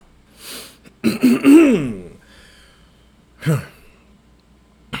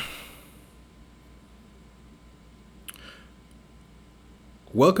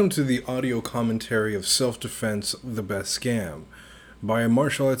Welcome to the audio commentary of Self-Defense, The Best Scam by a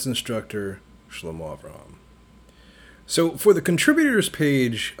martial arts instructor, Shlomo Avraham. So for the contributors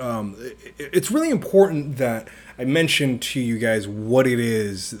page, it's really important that I mention to you guys what it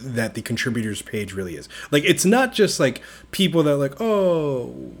is that the contributors page really is. Like, it's not just like people that like,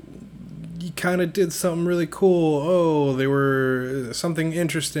 oh, you kind of did something really cool. Oh, they were something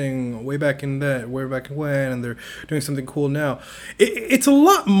interesting way back when, and they're doing something cool now. It's a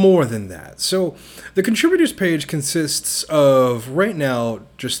lot more than that. So the contributors page consists of, right now,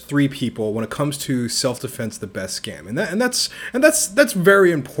 just 3 people when it comes to Self-Defense, The Best Scam. And that's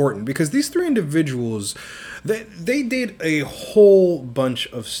very important, because these 3 individuals, they did a whole bunch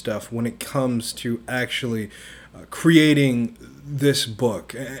of stuff when it comes to actually creating this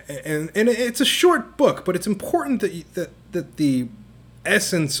book, and it's a short book, but it's important that the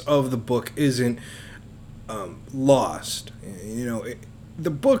essence of the book isn't lost. You know, the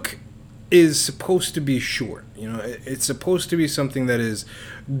book is supposed to be short. You know, it's supposed to be something that is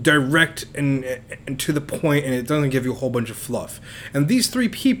direct and to the point, and it doesn't give you a whole bunch of fluff. And these 3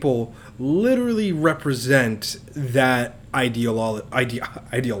 people literally represent that ideology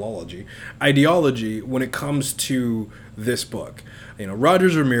when it comes to this book. You know,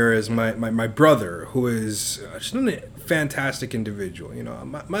 Rogers Ramirez, my brother, who is just a fantastic individual. You know,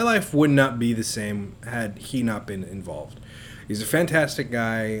 my life would not be the same had he not been involved. He's a fantastic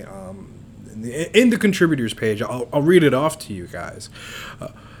guy. In the contributors page, I'll read it off to you guys.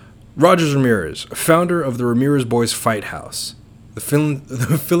 Rogers Ramirez, founder of the Ramirez Boys Fight House, the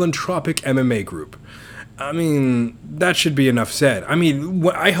philanthropic MMA group. I mean, that should be enough said. I mean,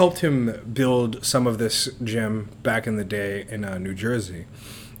 I helped him build some of this gym back in the day in New Jersey.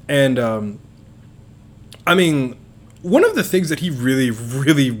 And, I mean, one of the things that he really,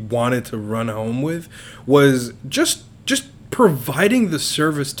 really wanted to run home with was just providing the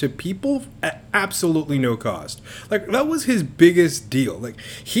service to people at absolutely no cost. Like, that was his biggest deal. Like,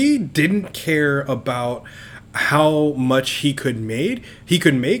 he didn't care about how much he could make.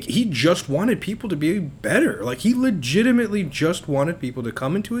 He just wanted people to be better. Like, he legitimately just wanted people to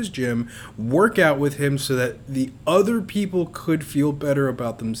come into his gym, work out with him, so that the other people could feel better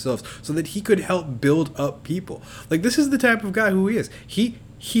about themselves, so that he could help build up people. Like, this is the type of guy who he is. He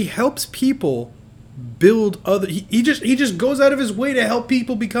helps people build other. He just goes out of his way to help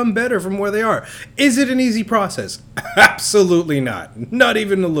people become better from where they are. Is it an easy process? Absolutely not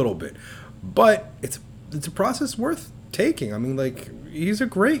even a little bit. But it's a process worth taking. I mean, like, he's a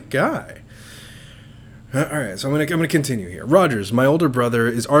great guy. All right, so I'm gonna continue here. Rogers, my older brother,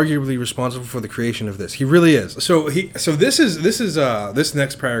 is arguably responsible for the creation of this. He really is. So this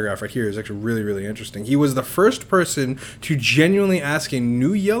next paragraph right here is actually really, really interesting. He was the first person to genuinely ask a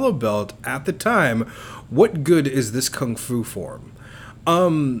new yellow belt at the time, "What good is this kung fu form?"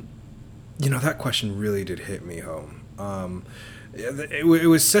 You know, that question really did hit me home. It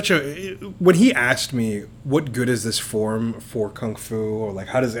was such a... When he asked me, what good is this form for Kung Fu? Or, like,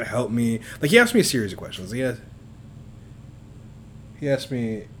 how does it help me? Like, he asked me a series of questions. He asked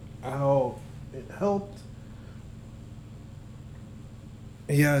me how it helped.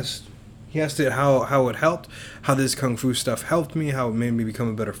 He asked it how it helped, how this Kung Fu stuff helped me, how it made me become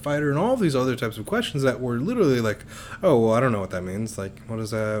a better fighter, and all these other types of questions that were literally like, oh, well, I don't know what that means. Like, what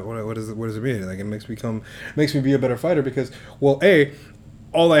does it mean? Like, it makes me be a better fighter because, well, A,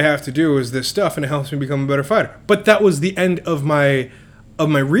 all I have to do is this stuff and it helps me become a better fighter. But that was the end of my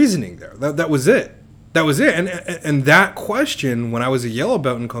reasoning there. That was it. That was it. And that question, when I was a yellow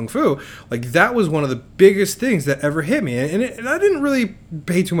belt in Kung Fu, like, that was one of the biggest things that ever hit me. And I didn't really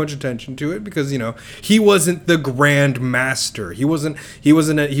pay too much attention to it because, you know, he wasn't the grand master. He wasn't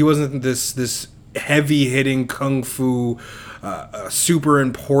this heavy hitting Kung Fu super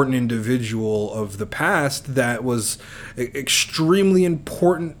important individual of the past that was extremely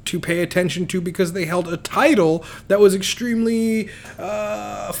important to pay attention to because they held a title that was extremely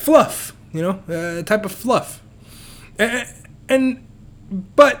fluff. You know, a type of fluff.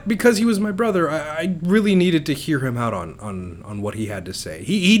 But because he was my brother, I really needed to hear him out on what he had to say.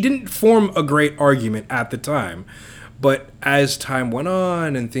 He didn't form a great argument at the time, but as time went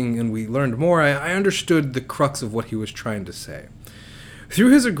on and we learned more, I understood the crux of what he was trying to say.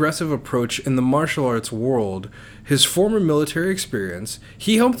 Through his aggressive approach in the martial arts world, his former military experience,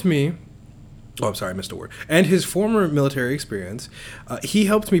 he helped me... Oh, I'm sorry, I missed a word. And his former military experience, he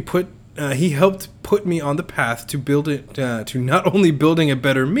helped put me on the path to to not only building a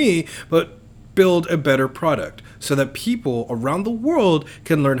better me, but build a better product so that people around the world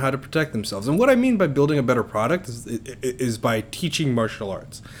can learn how to protect themselves. And what I mean by building a better product is by teaching martial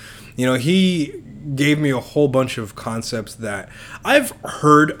arts. You know, he gave me a whole bunch of concepts that I've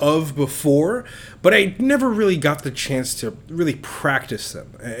heard of before, but I never really got the chance to really practice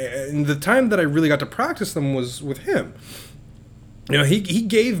them. And the time that I really got to practice them was with him. You know, he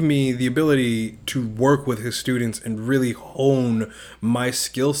gave me the ability to work with his students and really hone my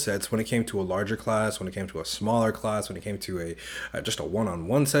skill sets when it came to a larger class, when it came to a smaller class, when it came to just a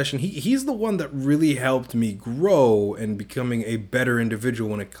one-on-one session. He's the one that really helped me grow and becoming a better individual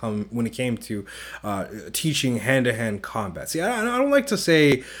when it came to teaching hand-to-hand combat. See, I don't like to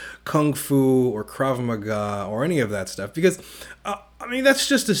say kung fu or Krav Maga or any of that stuff because I mean that's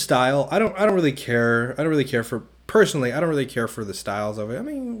just a style. I don't really care. I don't really care for. Personally, I don't really care for the styles of it. I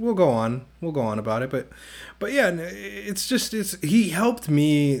mean, we'll go on about it, but yeah, he helped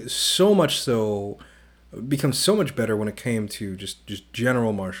me so much so become so much better when it came to just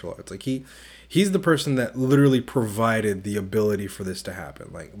general martial arts. Like he's the person that literally provided the ability for this to happen.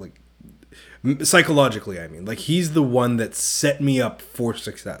 Like psychologically, I mean, like he's the one that set me up for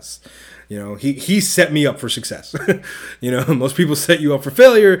success. You know, he set me up for success. You know, most people set you up for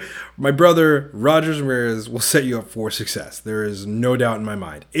failure. My brother, Roger Ramirez, will set you up for success. There is no doubt in my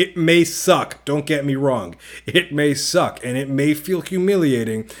mind. It may suck. Don't get me wrong. It may suck and it may feel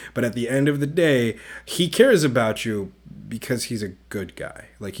humiliating. But at the end of the day, he cares about you because he's a good guy.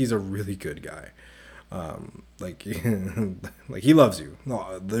 Like, he's a really good guy. Like he loves you.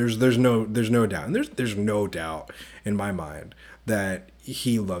 No, there's no doubt. And there's no doubt in my mind that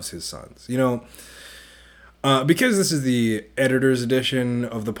he loves his sons. You know, because this is the editor's edition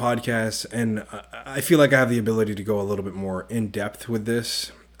of the podcast, and I feel like I have the ability to go a little bit more in depth with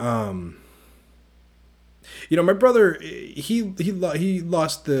this. You know, my brother, he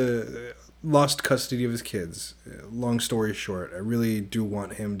lost custody of his kids. Long story short, I really do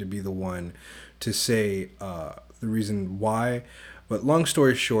want him to be the one to say the reason why. But long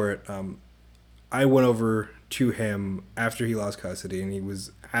story short, I went over to him after he lost custody, and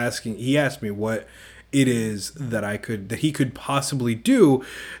he asked me what it is that he could possibly do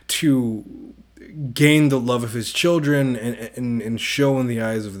to gain the love of his children and show in the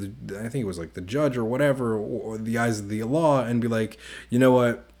eyes of I think it was like the judge or whatever, or the eyes of the law, and be like, you know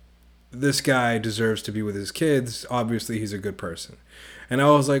what, this guy deserves to be with his kids. Obviously, he's a good person. And I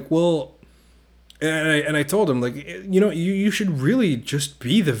was like, well, and I told him, like, you know, you should really just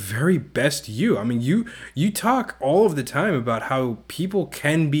be the very best you. I mean, you talk all of the time about how people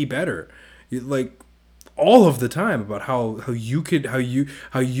can be better, like all of the time about how you could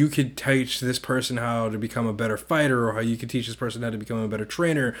teach this person how to become a better fighter, or how you could teach this person how to become a better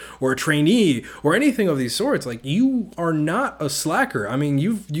trainer or a trainee or anything of these sorts. Like, you are not a slacker. I mean,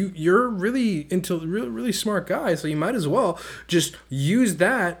 you're really really smart guy, so you might as well just use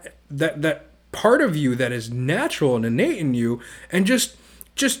that part of you that is natural and innate in you, and just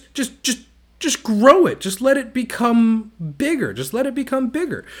grow it. Just let it become bigger.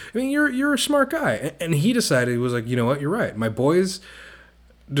 I mean, you're a smart guy. And he decided, he was like, you know what, you're right. My boys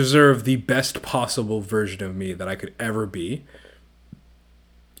deserve the best possible version of me that I could ever be.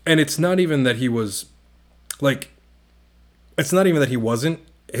 And it's not even that he was like, it's not even that he wasn't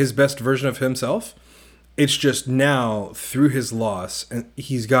his best version of himself. It's just now, through his loss, and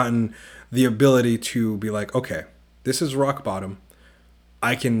he's gotten the ability to be like, okay, this is rock bottom.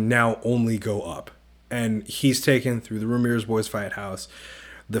 I can now only go up. And he's taken through the Ramirez Boys Fight House,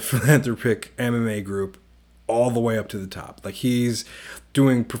 the philanthropic MMA group, all the way up to the top. Like, he's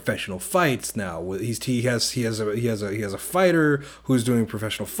doing professional fights now. He has a fighter who's doing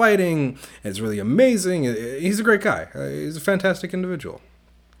professional fighting. It's really amazing. He's a great guy. He's a fantastic individual.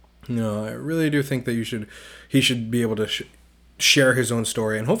 You know, I really do think that he should be able to share his own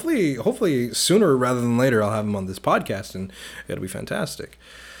story, and hopefully sooner rather than later I'll have him on this podcast, and it'll be fantastic.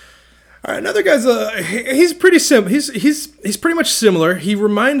 All right, another guy's he's pretty he's pretty much similar. He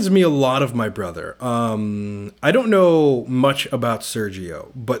reminds me a lot of my brother. I don't know much about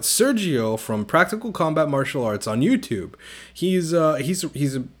Sergio, but Sergio from Practical Combat Martial Arts on YouTube, he's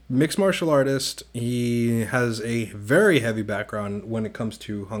a mixed martial artist. He has a very heavy background when it comes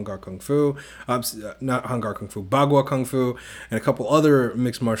to Hungar Kung Fu, not Hungar Kung Fu, Bagua Kung Fu, and a couple other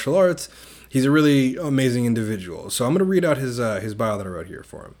mixed martial arts. He's a really amazing individual. So I'm going to read out his bio that I wrote here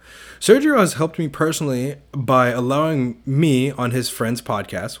for him. Sergio has helped me personally by allowing me on his friend's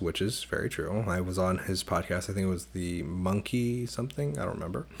podcast, which is very true. I was on his podcast. I think it was the Monkey something. I don't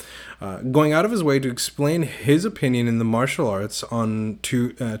remember. Going out of his way to explain his opinion in the martial arts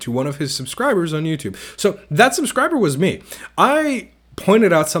to one of his subscribers on YouTube. So that subscriber was me. I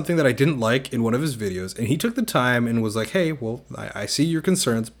pointed out something that I didn't like in one of his videos, and he took the time and was like, hey, well, I see your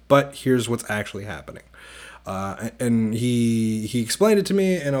concerns, but here's what's actually happening. And he explained it to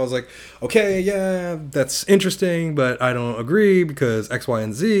me, and I was like, okay, yeah, that's interesting, but I don't agree because X, Y,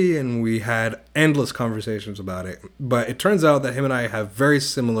 and Z, and we had endless conversations about it. But it turns out that him and I have very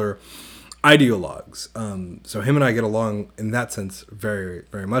similar ideologues. So him and I get along in that sense very,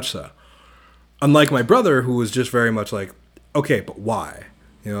 very much so. Unlike my brother, who was just very much like, okay, but why?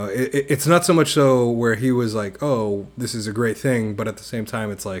 You know, it's not so much so where he was like, oh, this is a great thing, but at the same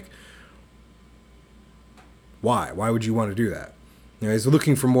time, it's like, why? Why would you want to do that? You know, he's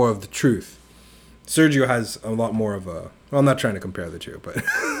looking for more of the truth. Sergio has a lot more of a... Well, I'm not trying to compare the two, but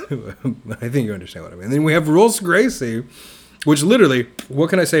I think you understand what I mean. And then we have Rolls Gracie, which literally,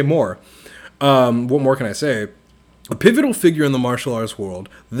 what can I say more? What more can I say? A pivotal figure in the martial arts world,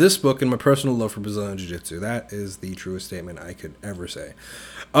 this book, and my personal love for Brazilian Jiu-Jitsu. That is the truest statement I could ever say.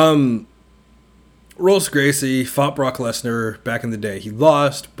 Rolls Gracie fought Brock Lesnar back in the day. He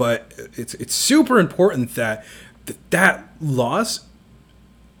lost, but it's super important that loss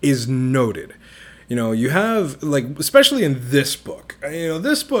is noted. You know, you have, like, especially in this book. You know,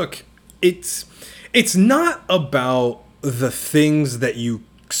 this book, it's not about the things that you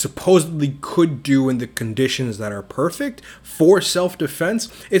supposedly could do in the conditions that are perfect for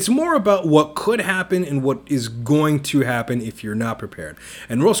self-defense. It's more about what could happen and what is going to happen if you're not prepared.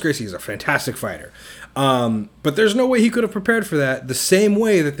 And Rolls Gracie is a fantastic fighter. But there's no way he could have prepared for that, the same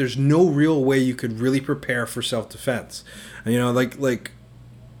way that there's no real way you could really prepare for self-defense. And, you know, like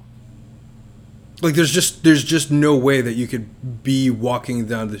there's just no way that you could be walking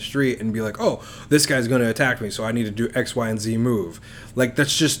down the street and be like, oh, this guy's going to attack me, so I need to do X, Y, and Z move. Like,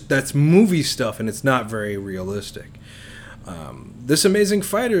 that's movie stuff, and it's not very realistic. This amazing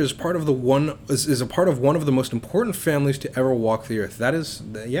fighter is part of is a part of one of the most important families to ever walk the earth. That is,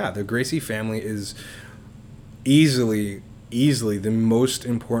 the Gracie family is easily the most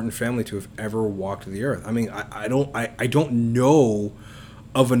important family to have ever walked the earth. I mean, I don't know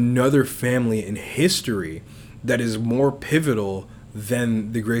of another family in history that is more pivotal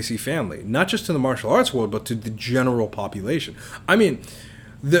than the Gracie family. Not just to the martial arts world, but to the general population. I mean,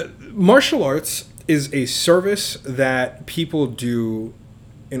 the martial arts is a service that people do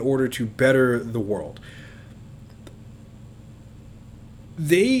in order to better the world.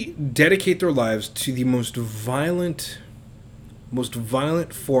 They dedicate their lives to the most violent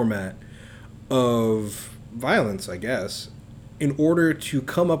format of violence, I guess, in order to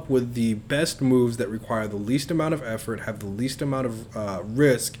come up with the best moves that require the least amount of effort, have the least amount of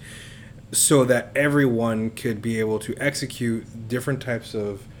risk, so that everyone could be able to execute different types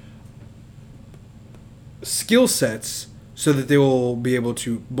of skill sets so that they will be able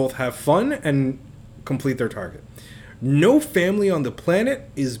to both have fun and complete their target. No family on the planet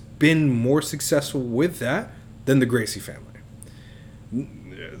has been more successful with that than the Gracie family.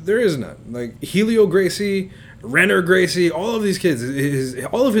 There is none. Like Helio Gracie, Renner Gracie, all of these kids,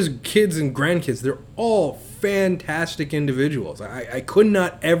 all of his kids and grandkids, they're all fantastic individuals. I could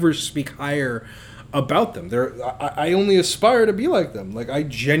not ever speak higher about them. I only aspire to be like them. Like, I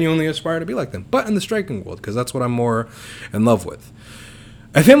genuinely aspire to be like them, but in the striking world, because that's what I'm more in love with.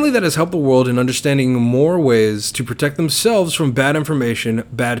 A family that has helped the world in understanding more ways to protect themselves from bad information,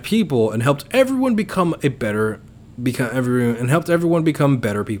 bad people, and helped everyone become better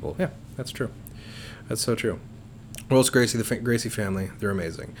people. Yeah, that's true. That's so true. Rolls Gracie, the Gracie family, they're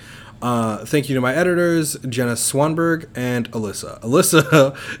amazing. Thank you to my editors, Jenna Swanberg and Alyssa.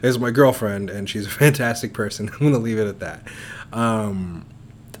 Alyssa is my girlfriend, and she's a fantastic person. I'm going to leave it at that.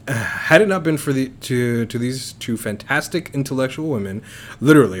 Had it not been for these two fantastic intellectual women,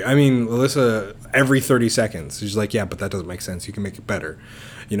 literally, I mean, Alyssa, every 30 seconds, she's like, yeah, but that doesn't make sense. You can make it better.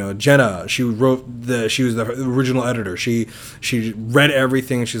 You know, Jenna, she was the original editor. She read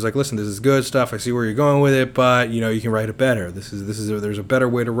everything. She's like, listen, this is good stuff. I see where you're going with it, but you know, you can write it better. There's a better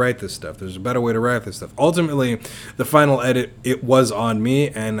way to write this stuff. There's a better way to write this stuff. Ultimately, the final edit, it was on me,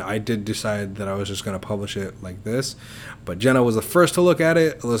 and I did decide that I was just going to publish it like this. But Jenna was the first to look at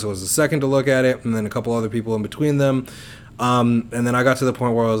it. Alyssa was the second to look at it, and then a couple other people in between them. And then I got to the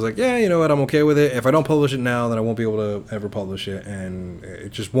point where I was like, yeah, you know what, I'm okay with it. If I don't publish it now, then I won't be able to ever publish it, and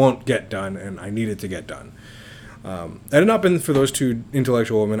it just won't get done, and I need it to get done. Had it not been for those two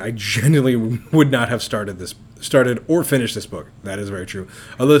intellectual women, I genuinely would not have started or finished this book. That is very true.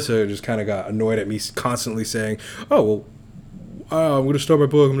 Alyssa just kind of got annoyed at me constantly saying, oh, well, I'm going to start my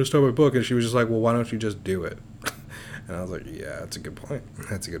book. And she was just like, well, why don't you just do it? And I was like, yeah, that's a good point.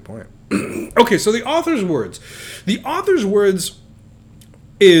 Okay, so the author's words. The author's words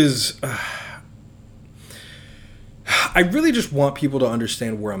is... I really just want people to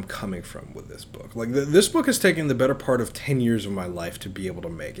understand where I'm coming from with this book. Like, this book has taken the better part of 10 years of my life to be able to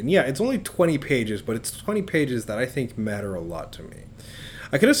make. And yeah, it's only 20 pages, but it's 20 pages that I think matter a lot to me.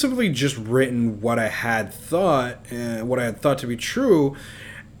 I could have simply just written what I had thought and what I had thought to be true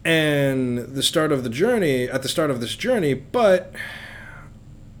and the start of the journey at the start of this journey, but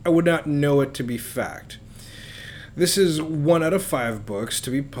I would not know it to be fact. This is 1 out of 5 books to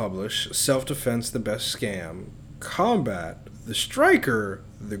be published: Self-Defense, The Best Scam, Combat, The Striker,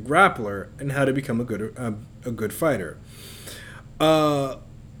 The Grappler, and How to Become a good fighter.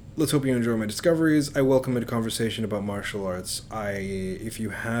 Let's hope you enjoy my discoveries. I welcome a conversation about martial arts. If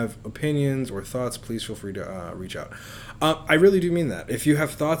you have opinions or thoughts, please feel free to reach out. I really do mean that. If you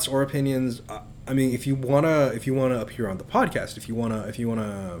have thoughts or opinions, if you wanna appear on the podcast, if you wanna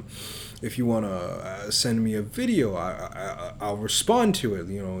send me a video, I'll respond to it.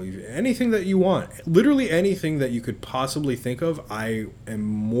 Anything that you want, literally anything that you could possibly think of, I am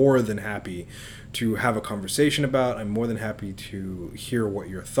more than happy to have a conversation about. I'm more than happy to hear what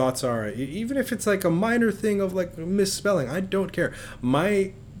your thoughts are, even if it's like a minor thing of like misspelling. I don't care.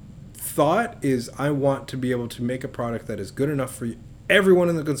 My thought is I want to be able to make a product that is good enough for everyone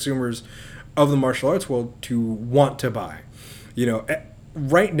in the consumers of the martial arts world to want to buy.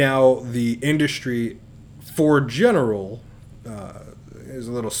 Right now the industry for general is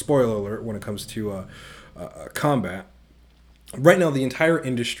a little spoiler alert when it comes to combat. Right now, the entire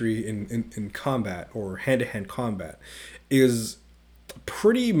industry in combat or hand-to-hand combat is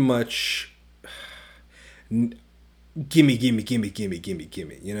pretty much gimme.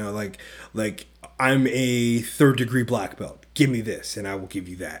 Like I'm a 3rd-degree black belt. Give me this, and I will give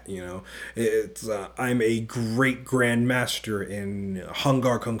you that. It's I'm a great grandmaster in Hung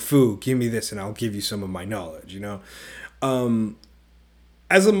Gar Kung Fu. Give me this, and I'll give you some of my knowledge.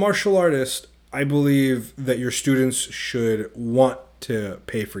 As a martial artist, I believe that your students should want to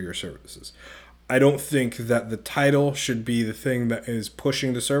pay for your services. I don't think that the title should be the thing that is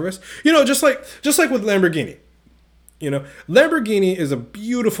pushing the service. Just like with Lamborghini. Lamborghini is a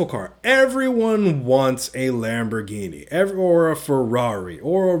beautiful car. Everyone wants a Lamborghini, or a Ferrari,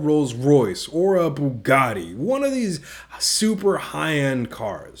 or a Rolls Royce, or a Bugatti. One of these super high-end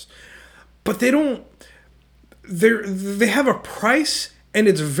cars. But they have a price, and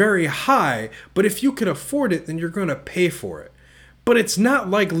it's very high, but if you can afford it, then you're going to pay for it. But it's not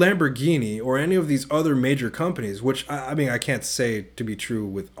like Lamborghini or any of these other major companies, which I can't say to be true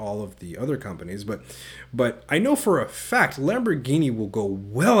with all of the other companies, but I know for a fact Lamborghini will go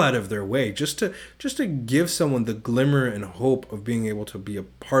well out of their way just to give someone the glimmer and hope of being able to be a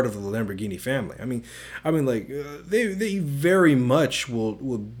part of the Lamborghini family. They very much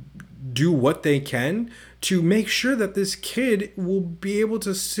will do what they can to make sure that this kid will be able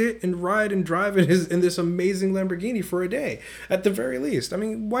to sit and ride and drive in this amazing Lamborghini for a day, at the very least.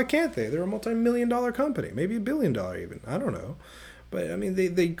 Why can't they? They're a multi-million-dollar company, maybe $1 billion even. I don't know. But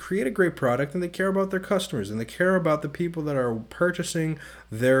they create a great product, and they care about their customers, and they care about the people that are purchasing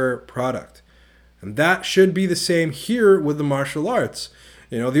their product. And that should be the same here with the martial arts.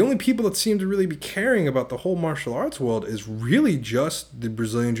 The only people that seem to really be caring about the whole martial arts world is really just the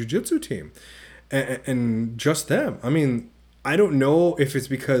Brazilian Jiu-Jitsu team. And just them. I don't know if it's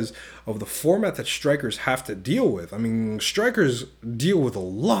because of the format that strikers have to deal with. Strikers deal with a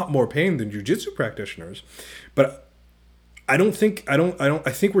lot more pain than jiu-jitsu practitioners, but I think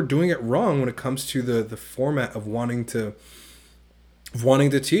we're doing it wrong when it comes to the format of wanting to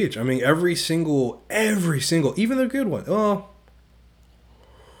teach. Every single, even the good one. Well,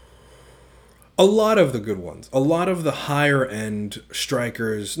 a lot of the good ones, a lot of the higher end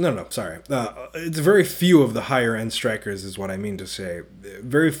strikers. It's very few of the higher end strikers is what I mean to say.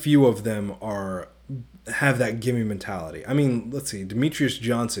 Very few of them have that gimme mentality. Let's see, Demetrius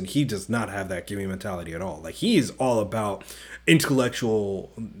Johnson, he does not have that gimme mentality at all. Like, he is all about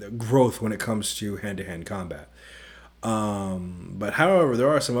intellectual growth when it comes to hand-to-hand combat. But however, there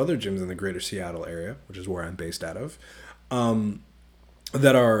are some other gyms in the greater Seattle area, which is where I'm based out of,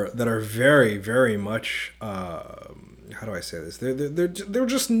 that are very, very much how do I say this? They're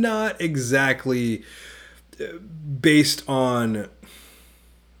just not exactly based on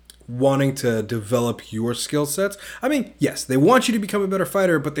wanting to develop your skill sets. Yes, they want you to become a better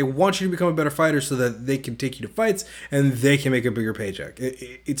fighter, but they want you to become a better fighter so that they can take you to fights and they can make a bigger paycheck.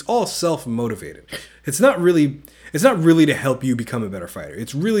 It's all self-motivated. It's not really to help you become a better fighter.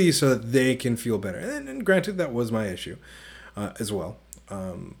 It's really so that they can feel better. And granted, that was my issue as well.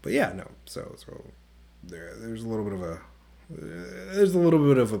 But yeah, no. So there's a little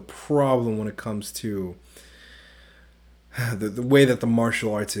bit of a problem when it comes to the way that the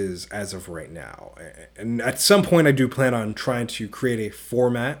martial arts is as of right now. And at some point, I do plan on trying to create a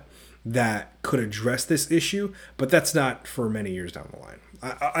format that could address this issue, but that's not for many years down the line.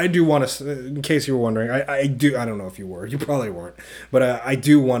 I do want to, in case you were wondering, I do, I don't know if you were, you probably weren't, but I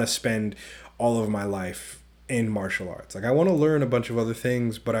do want to spend all of my life in martial arts. Like, I want to learn a bunch of other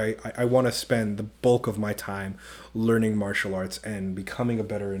things, but I want to spend the bulk of my time learning martial arts and becoming a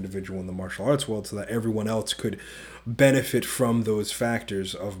better individual in the martial arts world so that everyone else could benefit from those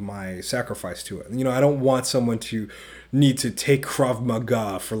factors of my sacrifice to it. You know, I don't want someone to need to take Krav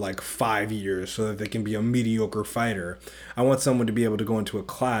Maga for like 5 years so that they can be a mediocre fighter. I want someone to be able to go into a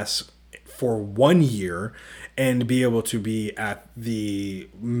class for 1 year and be able to be at the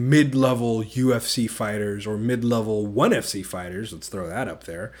mid-level UFC fighters or mid-level 1FC fighters, let's throw that up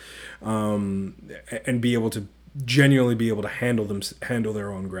there, and be able to genuinely be able to handle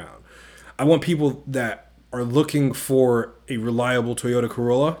their own ground. I want people that are looking for a reliable Toyota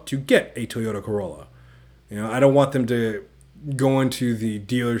Corolla to get a Toyota Corolla. You know, I don't want them to go into the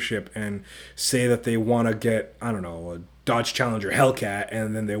dealership and say that they want to get, I don't know, a Dodge Challenger Hellcat,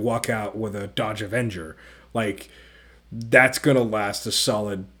 and then they walk out with a Dodge Avenger. Like, that's going to last a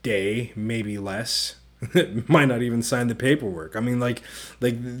solid day, maybe less. Might not even sign the paperwork. I mean, like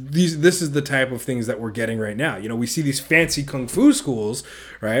this is the type of things that we're getting right now. You know, we see these fancy kung fu schools,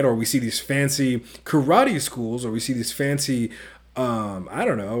 right? Or we see these fancy karate schools, or we see these fancy I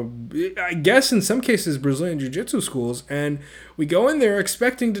don't know, I guess in some cases Brazilian jiu-jitsu schools, and we go in there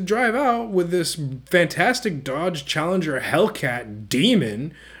expecting to drive out with this fantastic Dodge Challenger Hellcat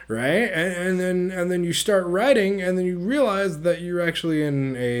demon, right? And then you start riding, and then you realize that you're actually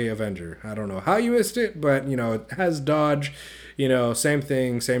in a Avenger. I don't know how you missed it, but you know, it has Dodge, you know, same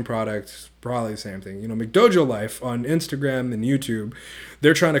thing, same product, probably the same thing. You know, McDojo Life on Instagram and YouTube,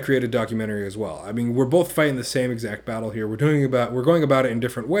 they're trying to create a documentary as well. I mean, we're both fighting the same exact battle here. We're going about it in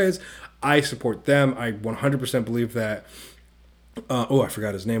different ways. I support them. I 100% believe that. I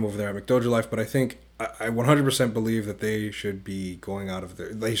forgot his name over there at McDojo Life, but I think I 100% believe that they should be going out of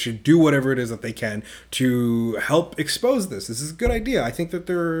there. They should do whatever it is that they can to help expose this. This is a good idea. I think that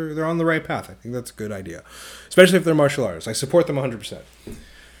they're on the right path. I think that's a good idea, especially if they're martial artists. I support them 100%.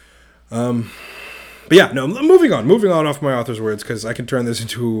 But yeah, no, moving on off my author's words, because I can turn this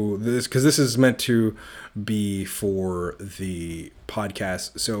into this, because this is meant to be for the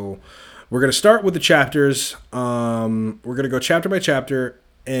podcast. So we're going to start with the chapters. We're going to go chapter by chapter,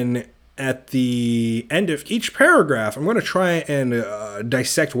 and at the end of each paragraph, I'm going to try and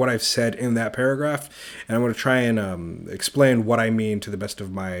dissect what I've said in that paragraph, and I'm going to try and explain what I mean to the best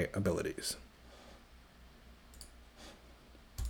of my abilities.